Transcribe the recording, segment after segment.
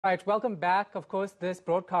Right, welcome back. Of course, this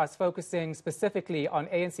broadcast focusing specifically on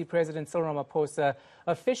ANC President Cyril Ramaphosa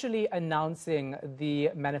officially announcing the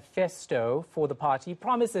manifesto for the party.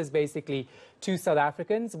 Promises basically to South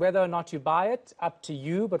Africans. Whether or not you buy it, up to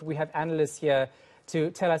you, but we have analysts here to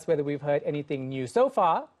tell us whether we've heard anything new. So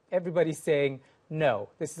far, everybody's saying no.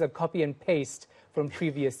 This is a copy and paste from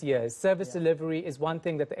previous years. Service delivery is one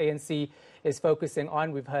thing that the ANC is focusing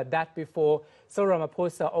on. We've heard that before. Cyril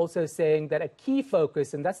Ramaphosa also saying that a key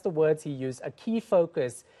focus, and that's the words he used, a key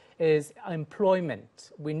focus is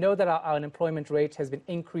employment. We know that our unemployment rate has been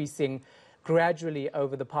increasing gradually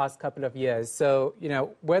over the past couple of years. So,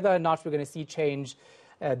 whether or not we're going to see change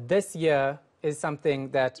this year is something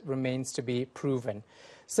that remains to be proven.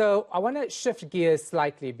 So I want to shift gears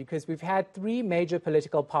slightly because we've had three major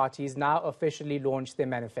political parties now officially launch their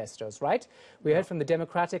manifestos, right? We heard from the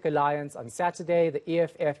Democratic Alliance on Saturday, the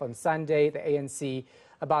EFF on Sunday, the ANC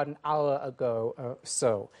about an hour ago or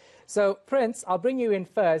so. So, Prince, I'll bring you in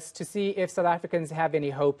first to see if South Africans have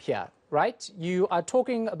any hope here, right? You are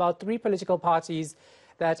talking about three political parties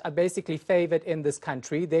that are basically favored in this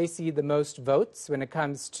country. They see the most votes when it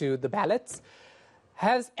comes to the ballots.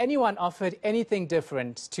 Has anyone offered anything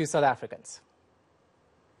different to South Africans?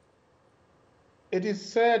 It is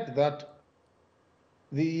said that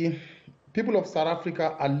the people of South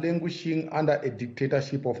Africa are languishing under a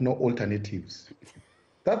dictatorship of no alternatives.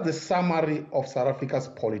 That's the summary of South Africa's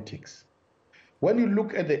politics. When you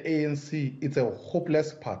look at the ANC, it's a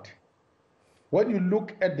hopeless party. When you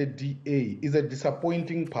look at the DA, it's a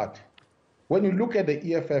disappointing party. When you look at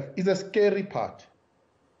the EFF, it's a scary party.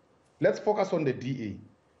 Let's focus on the DA.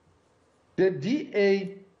 The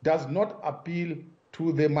DA does not appeal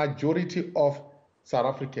to the majority of South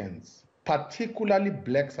Africans, particularly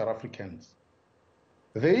black South Africans.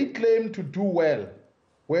 They claim to do well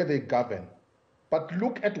where they govern, but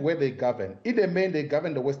look at where they govern. In the main, they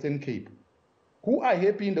govern the Western Cape. Who are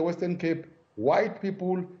happy in the Western Cape? White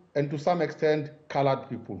people and to some extent, colored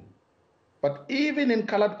people. But even in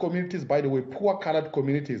colored communities, by the way, poor colored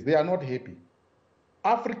communities, they are not happy.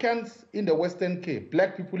 Africans in the Western Cape,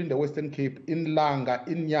 black people in the Western Cape, in Langa,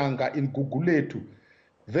 in Nyanga, in Guguletu,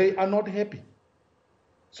 they are not happy.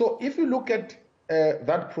 So if you look at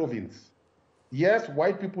that province, yes,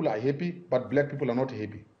 white people are happy, but black people are not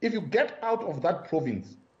happy. If you get out of that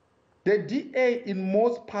province, the DA in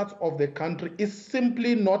most parts of the country is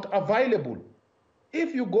simply not available.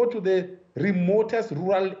 If you go to the remotest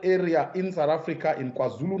rural area in South Africa, in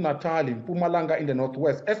KwaZulu-Natal, in Mpumalanga, in the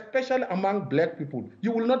Northwest, especially among black people,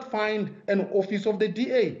 you will not find an office of the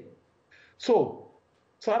DA. So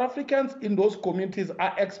South Africans in those communities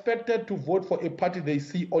are expected to vote for a party they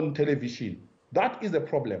see on television. That is the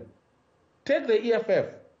problem. Take the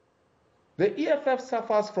EFF. The EFF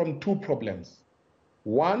suffers from two problems.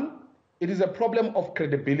 One, it is a problem of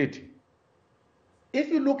credibility. If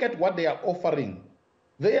you look at what they are offering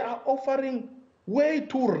way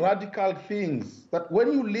too radical things that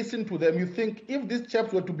when you listen to them, you think if these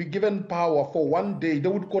chaps were to be given power for one day, they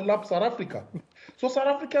would collapse South Africa. So South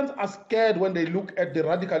Africans are scared when they look at the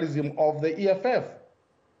radicalism of the EFF.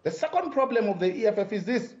 The second problem of the EFF is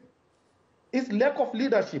this, is lack of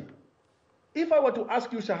leadership. If I were to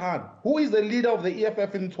ask you, Shahan, who is the leader of the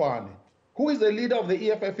EFF in Tshwane? Who is the leader of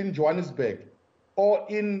the EFF in Johannesburg or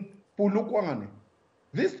in Polokwane?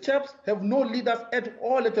 These chaps have no leaders at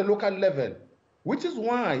all at a local level, which is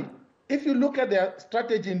why, if you look at their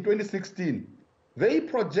strategy in 2016, they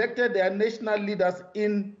projected their national leaders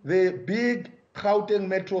in the big Gauteng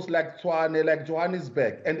metros like Tshwane, like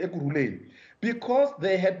Johannesburg and Ekurhuleni, because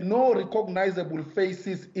they had no recognizable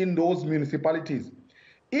faces in those municipalities.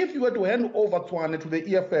 If you were to hand over Tshwane to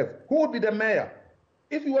the EFF, who would be the mayor?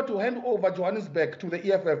 If you were to hand over Johannesburg to the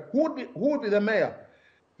EFF, who would be the mayor?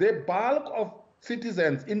 The bulk of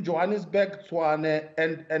citizens in Johannesburg, Tshwane,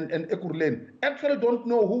 and Ekurhuleni actually don't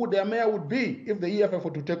know who their mayor would be if the EFF were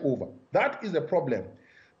to take over. That is the problem.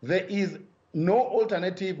 There is no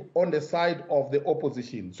alternative on the side of the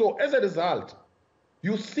opposition. So as a result,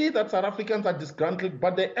 you see that South Africans are disgruntled,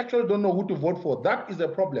 but they actually don't know who to vote for. That is a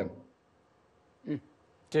problem.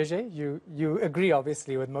 JJ, you agree,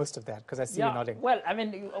 obviously, with most of that, because I see you nodding. Well, I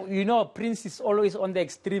mean, Prince is always on the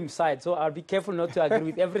extreme side, so I'll be careful not to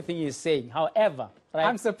agree with everything he's saying. However, right,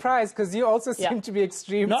 I'm surprised, because you also seem to be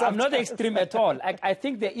extreme. No, sometimes. I'm not extreme at all. I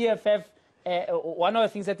think the EFF, one of the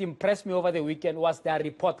things that impressed me over the weekend was their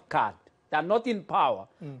report card. They're not in power,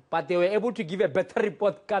 but they were able to give a better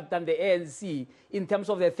report card than the ANC in terms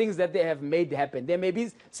of the things that they have made happen. They may be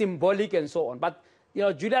symbolic and so on, but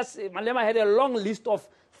Julius Malema had a long list of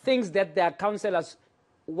things that their councillors,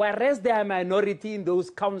 whereas they are a minority in those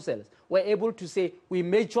councils, were able to say, we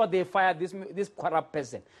made sure they fired this corrupt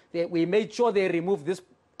person. We made sure they removed this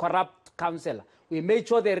corrupt councillor. We made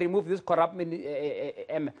sure they removed this corrupt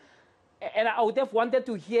and I would have wanted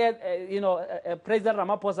to hear, President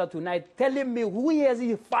Ramaphosa tonight telling me who has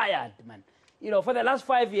he fired, man. For the last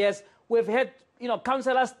 5 years, we've had,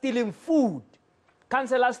 councillors stealing food,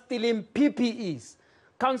 councillors stealing PPEs,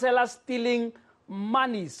 councillors stealing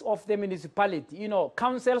monies of the municipality,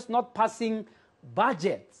 councils not passing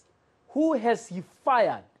budgets. Who has he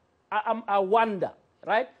fired? I wonder,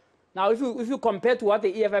 right? Now, if you compare to what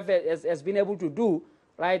the EFF has been able to do,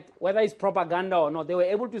 right, whether it's propaganda or not, they were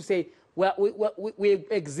able to say, well, we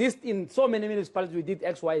exist in so many municipalities, we did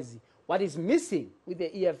X, Y, Z. What is missing with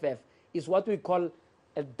the EFF is what we call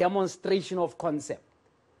a demonstration of concept.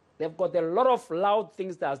 They've got a lot of loud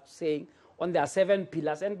things they are saying on their 7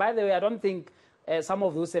 pillars. And by the way, I don't think some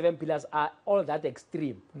of those 7 pillars are all that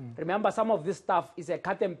extreme. Remember, some of this stuff is a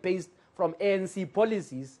cut and paste from ANC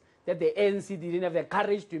policies that the ANC didn't have the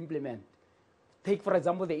courage to implement. Take, for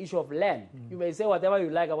example, the issue of land. You may say whatever you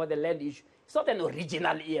like about the land issue. It's not an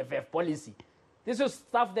original EFF policy. This was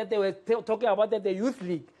stuff that they were talking about at the Youth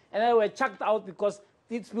League, and they were chucked out because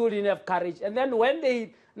these people didn't have courage. And then when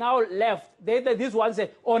they now left, this one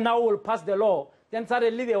said, oh, now we'll pass the law. Then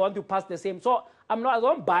suddenly they want to pass the same. So I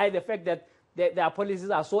don't buy the fact that their policies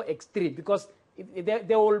are so extreme, because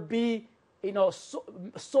they will be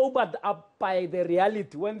sobered up by the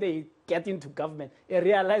reality when they get into government and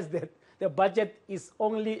realize that the budget is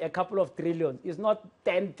only a couple of trillion. It's not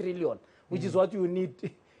 10 trillion, which is what you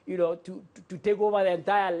need, to take over the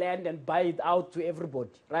entire land and buy it out to everybody,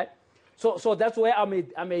 right? So that's where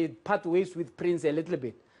I may part ways with Prince a little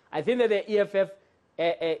bit. I think that the EFF,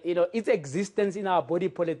 its existence in our body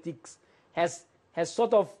politics has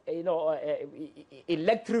sort of,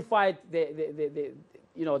 electrified the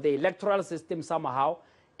electoral system somehow,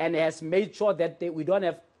 and has made sure that we don't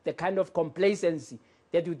have the kind of complacency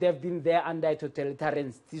that would have been there under a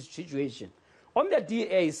totalitarian situation. On the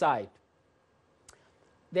DA side,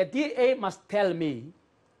 the DA must tell me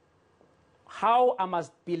how I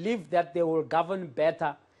must believe that they will govern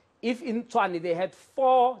better if in Tshwane they had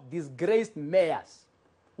 4 disgraced mayors.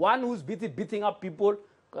 One who's beating up people,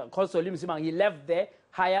 called Solim Simang. He left there,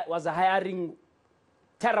 was hiring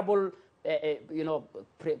terrible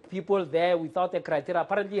people there without a criteria.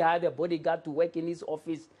 Apparently he hired a bodyguard to work in his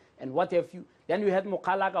office and what have you. Then we had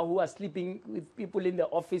Mokalaka who was sleeping with people in the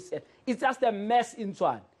office. It's just a mess in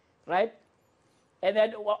Tshwane, right? And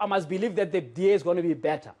then I must believe that the DA is going to be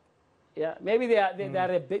better. Yeah, maybe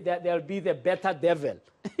they'll be the better devil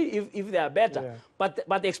if they are better. Yeah.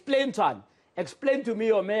 But explain Tshwane. Explain to me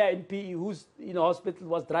your mayor in PE whose hospital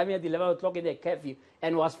was driving at 11 o'clock in a curfew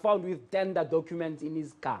and was found with tender documents in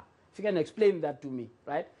his car. If you can explain that to me,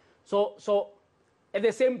 right? So at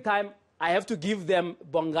the same time, I have to give them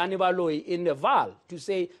Bongani Baloyi in the Val to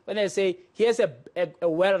say, when I say, here's a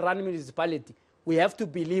well-run municipality, we have to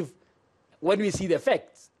believe when we see the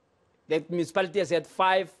facts. The municipality has had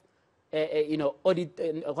 5,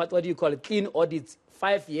 audit, what do you call it, clean audits,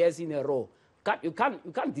 5 years in a row. You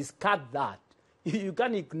can't discard that. You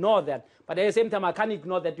can't ignore that. But at the same time, I can't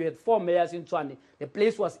ignore that you had 4 mayors in Tshwane. The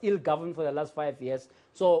place was ill-governed for the last 5 years.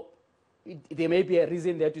 So there may be a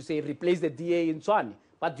reason there to say replace the DA in Tshwane.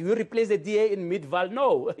 But do you replace the DA in Mid-Val?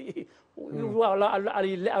 No.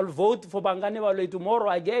 I'll vote for Bongani Baloyi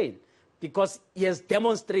tomorrow again, because he has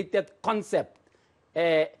demonstrated concept.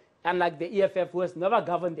 Unlike the EFF, who has never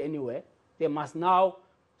governed anywhere, they must now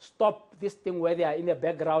stop this thing where they are in the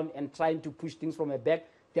background and trying to push things from the back.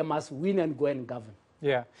 They must win and go and govern.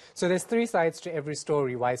 Yeah. So there's 3 sides to every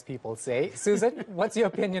story, wise people say. Susan, what's your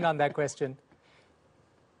opinion on that question?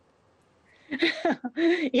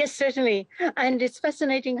 Yes, certainly. And it's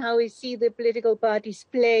fascinating how we see the political parties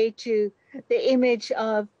play to the image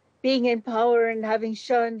of being in power and having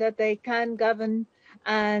shown that they can govern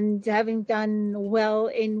and having done well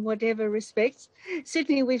in whatever respects.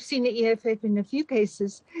 Certainly, we've seen the EFF in a few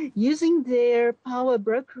cases using their power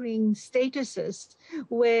brokering statuses,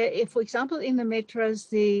 where, if, for example, in the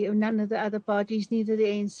metros, none of the other parties, neither the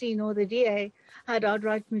ANC nor the DA, had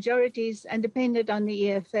outright majorities and depended on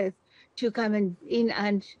the EFF to come in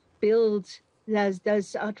and build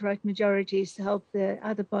those outright majorities to help the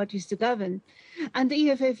other parties to govern. And the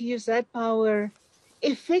EFF used that power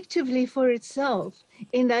effectively for itself,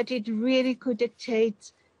 in that it really could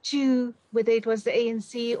dictate to whether it was the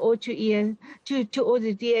ANC or to or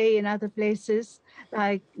the DA in other places,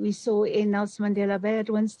 like we saw in Nelson Mandela Bay at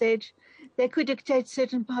one stage. They could dictate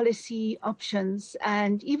certain policy options,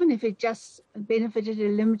 and even if it just benefited a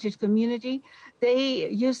limited community, they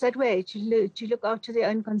used that way to look after their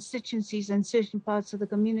own constituencies and certain parts of the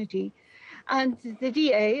community. And the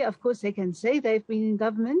DA, of course, they can say they've been in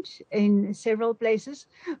government in several places,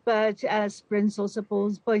 but as Prince also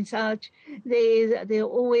points out, they're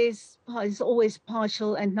always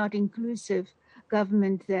partial and not inclusive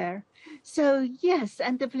government there. So yes,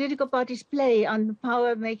 and the political parties play on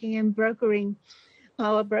power making and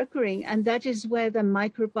power brokering, and that is where the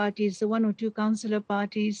micro parties, the one or two councillor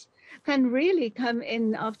parties, can really come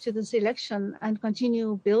in after this election and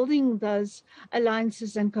continue building those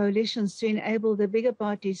alliances and coalitions to enable the bigger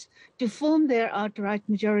parties to form their outright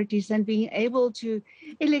majorities and being able to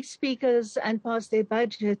elect speakers and pass their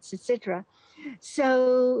budgets, etc.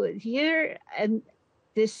 So here,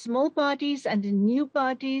 the small parties and the new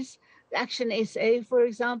parties, Action SA, for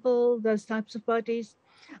example, those types of parties,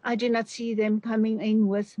 I do not see them coming in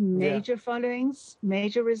with major followings,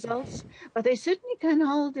 major results, but they certainly can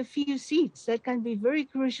hold a few seats that can be very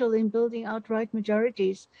crucial in building outright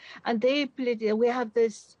majorities. And we have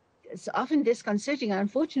this, it's often disconcerting,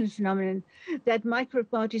 unfortunate phenomenon that micro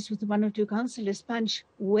parties with one or two councillors punch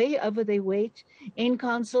way over their weight in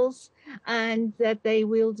councils, and that they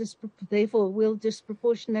will therefore wield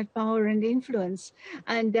disproportionate power and influence.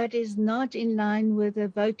 And that is not in line with the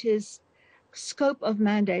voters' scope of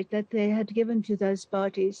mandate that they had given to those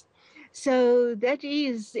parties. So that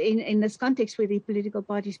is in this context where the political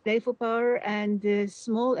parties play for power and the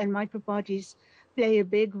small and micro parties play a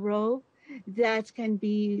big role, that can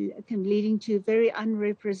leading to very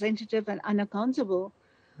unrepresentative and unaccountable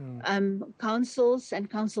councils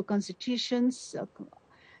and council constitutions,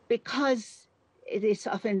 because it is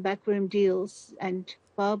often backroom deals and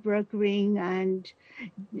power brokering and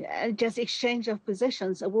just exchange of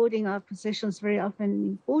positions, awarding of positions, very often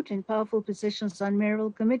important, powerful positions on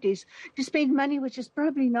mayoral committees, to spend money which is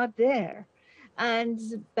probably not there.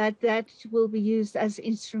 But that will be used as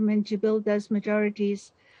instrument to build those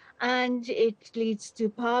majorities. And it leads to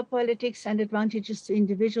power politics and advantages to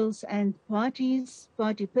individuals and parties,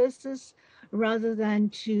 party purses, rather than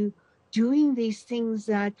to doing these things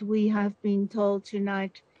that we have been told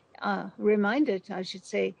tonight, reminded, I should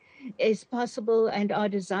say, is possible and are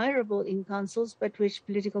desirable in councils, but which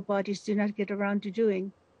political parties do not get around to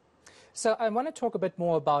doing. So I want to talk a bit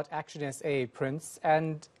more about Action SA, Prince.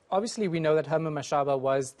 And obviously we know that Herman Mashaba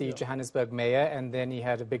was the Johannesburg mayor, and then he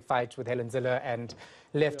had a big fight with Helen Zille and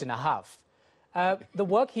left in a huff. The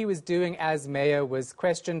work he was doing as mayor was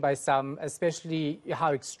questioned by some, especially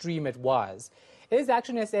how extreme it was. Is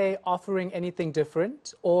Action SA offering anything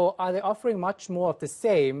different, or are they offering much more of the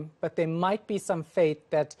same, but there might be some faith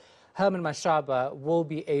that Herman Mashaba will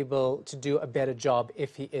be able to do a better job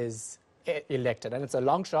if he is elected? And it's a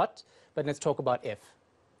long shot, but let's talk about if.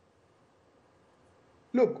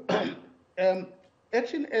 Look,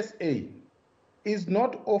 Action SA is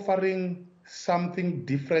not offering something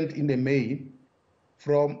different in the main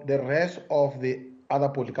from the rest of the other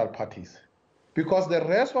political parties, because the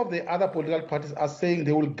rest of the other political parties are saying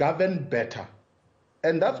they will govern better.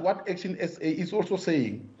 And that's what Action SA is also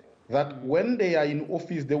saying, that when they are in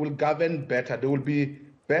office, they will govern better. There will be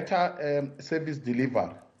better service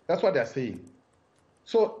delivered. That's what they're saying.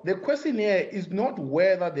 So the question here is not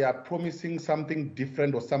whether they are promising something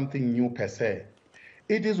different or something new per se.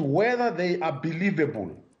 It is whether they are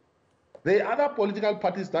believable. The other political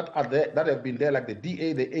parties that are there, that have been there, like the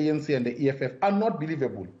DA, the ANC, and the EFF, are not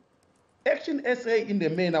believable. Action SA in the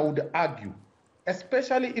main, I would argue,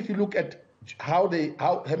 especially if you look at how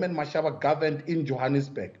Herman Mashaba governed in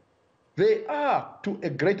Johannesburg, they are, to a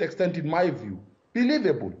great extent, in my view,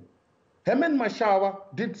 believable. Herman Mashaba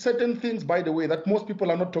did certain things, by the way, that most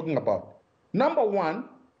people are not talking about. Number one,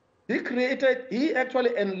 he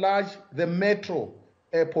actually enlarged the metro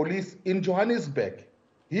police in Johannesburg.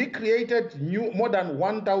 He created more than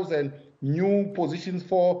 1,000 new positions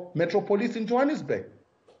for metro police in Johannesburg.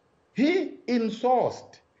 He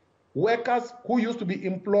insourced workers who used to be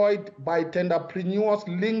employed by tenderpreneurs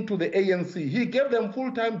linked to the ANC. He gave them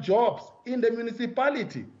full-time jobs in the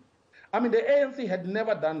municipality. I mean, the ANC had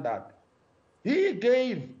never done that. He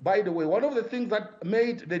gave, by the way, one of the things that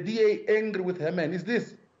made the DA angry with Herman is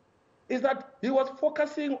that he was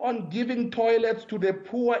focusing on giving toilets to the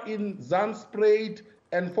poor in Zandspruit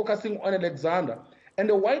and focusing on Alexander. And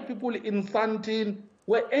the white people in Sandton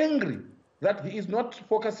were angry that he is not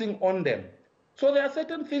focusing on them. So there are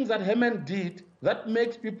certain things that Herman did that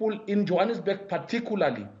makes people in Johannesburg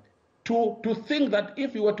particularly to think that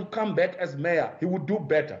if he were to come back as mayor, he would do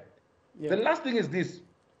better. Yeah. The last thing is this.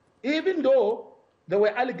 Even though there were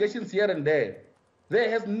allegations here and there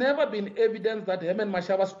has never been evidence that Herman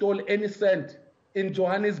Mashaba stole any cent in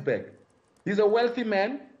Johannesburg. He's a wealthy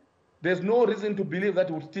man. There's no reason to believe that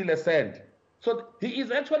he would steal a cent. So he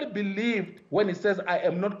is actually believed when he says, I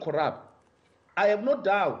am not corrupt. I have no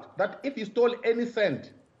doubt that if he stole any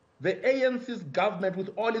cent, the ANC's government, with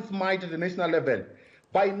all its might at the national level,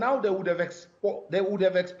 by now they would have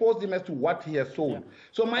exposed him as to what he has sold. Yeah.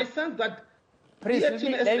 So my sense that Please, let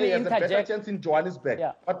me has a better chance in Johannesburg,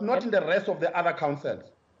 but not in the rest of the other councils.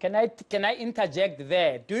 Can I interject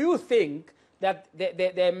there? Do you think that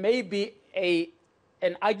there may be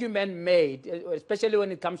an argument made, especially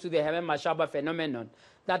when it comes to the Herman Mashaba phenomenon,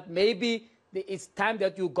 that maybe it's time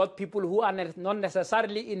that you got people who are not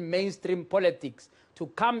necessarily in mainstream politics to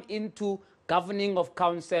come into governing of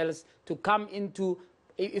councils, to come into,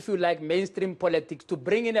 if you like, mainstream politics, to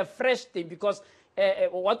bring in a fresh thing? Because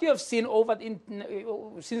what you have seen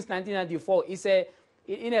since 1994 is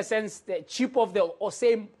in a sense, the chip of the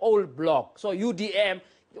same old block. So UDM,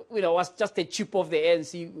 was just a chip of the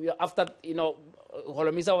ANC after,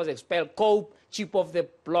 Holomisa was expelled. COPE, chip of the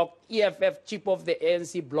block. EFF, chip of the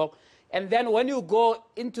ANC block. And then when you go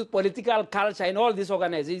into political culture in all these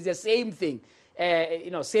organizations, it's the same thing.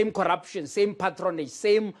 Same corruption, same patronage,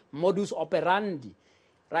 same modus operandi.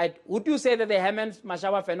 Right? Would you say that the Herman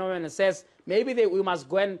Mashaba phenomenon says maybe we must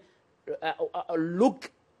go and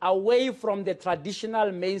look away from the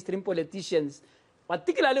traditional mainstream politicians,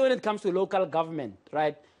 particularly when it comes to local government,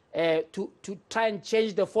 right? To try and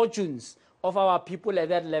change the fortunes of our people at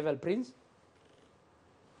that level, Prince?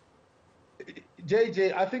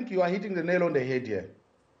 JJ, I think you are hitting the nail on the head here.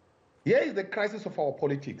 Here is the crisis of our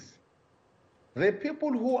politics. The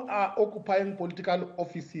people who are occupying political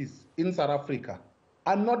offices in South Africa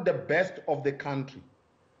are not the best of the country.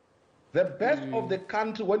 The best of the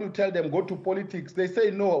country, when you tell them go to politics, they say,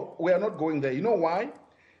 no, we are not going there. You know why?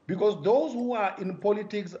 Because those who are in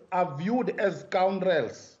politics are viewed as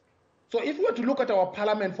scoundrels. So if you were to look at our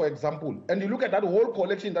parliament, for example, and you look at that whole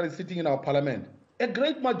collection that is sitting in our parliament, a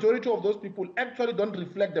great majority of those people actually don't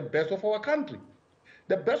reflect the best of our country.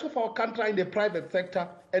 The best of our country are in the private sector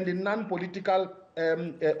and in non-political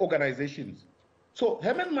organizations. So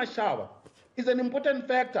Herman Mashaba is an important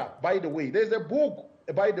factor, by the way. There's a book,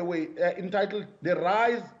 by the way, entitled The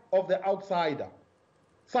Rise of the Outsider.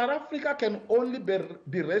 South Africa can only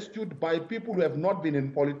be rescued by people who have not been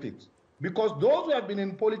in politics, because those who have been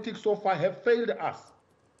in politics so far have failed us.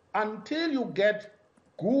 Until you get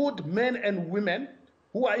good men and women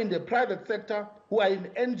who are in the private sector, who are in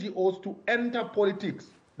NGOs to enter politics,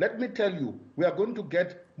 let me tell you, we are going to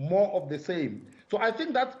get more of the same. So I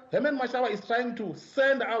think that Herman Mashaba is trying to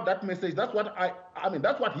send out that message. That's what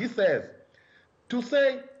that's what he says. To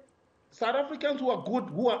say, South Africans who are good,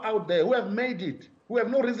 who are out there, who have made it, who have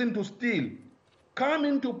no reason to steal, come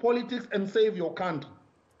into politics and save your country.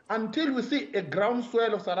 Until we see a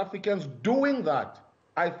groundswell of South Africans doing that,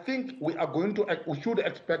 I think we should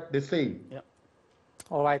expect the same. Yeah.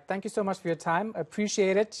 All right. Thank you so much for your time.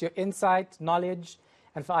 Appreciate it, your insight, knowledge,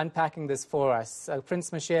 and for unpacking this for us. Prince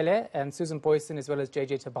Mashele and Susan Booysen, as well as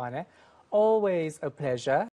JJ Tabane. Always a pleasure.